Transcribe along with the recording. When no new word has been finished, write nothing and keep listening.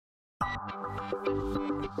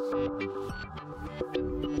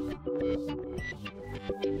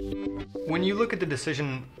When you look at the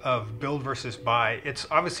decision of build versus buy, it's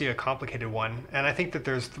obviously a complicated one, and I think that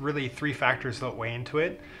there's really three factors that weigh into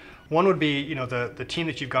it. One would be, the team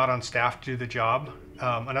that you've got on staff to do the job.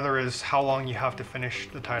 Another is how long you have to finish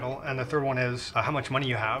the title, and the third one is how much money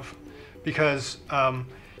you have. Because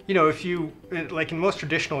if you, like in most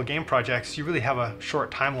traditional game projects, you really have a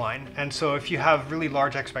short timeline. And so if you have really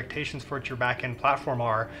large expectations for what your back-end platform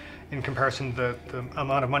are, in comparison to the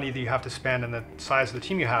amount of money that you have to spend and the size of the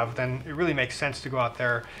team you have, then it really makes sense to go out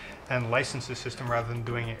there and license the system rather than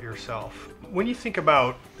doing it yourself. When you think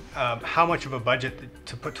about how much of a budget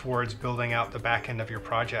to put towards building out the back end of your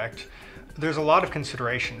project, there's a lot of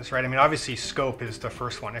considerations, right? I mean, obviously scope is the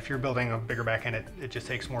first one. If you're building a bigger backend, it just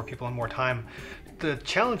takes more people and more time. The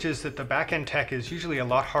challenge is that the backend tech is usually a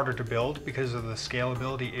lot harder to build because of the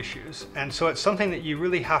scalability issues. And so it's something that you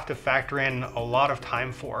really have to factor in a lot of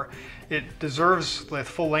time for. It deserves the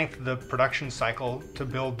full length of the production cycle to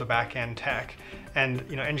build the backend tech, and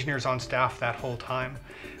engineers on staff that whole time.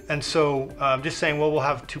 And so just saying, well, we'll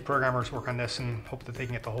have 2 programmers work on this and hope that they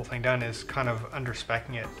can get the whole thing done is kind of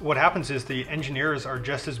underspeccing it. What happens is the engineers are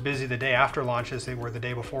just as busy the day after launch as they were the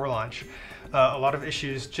day before launch. A lot of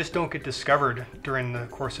issues just don't get discovered during the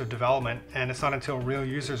course of development, and it's not until real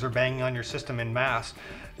users are banging on your system in mass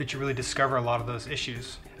that you really discover a lot of those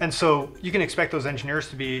issues. And so you can expect those engineers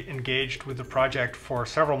to be engaged with the project for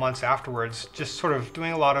several months afterwards, just sort of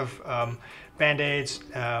doing a lot of band-aids,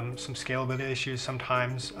 some scalability issues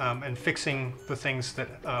sometimes, and fixing the things that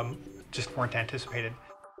just weren't anticipated.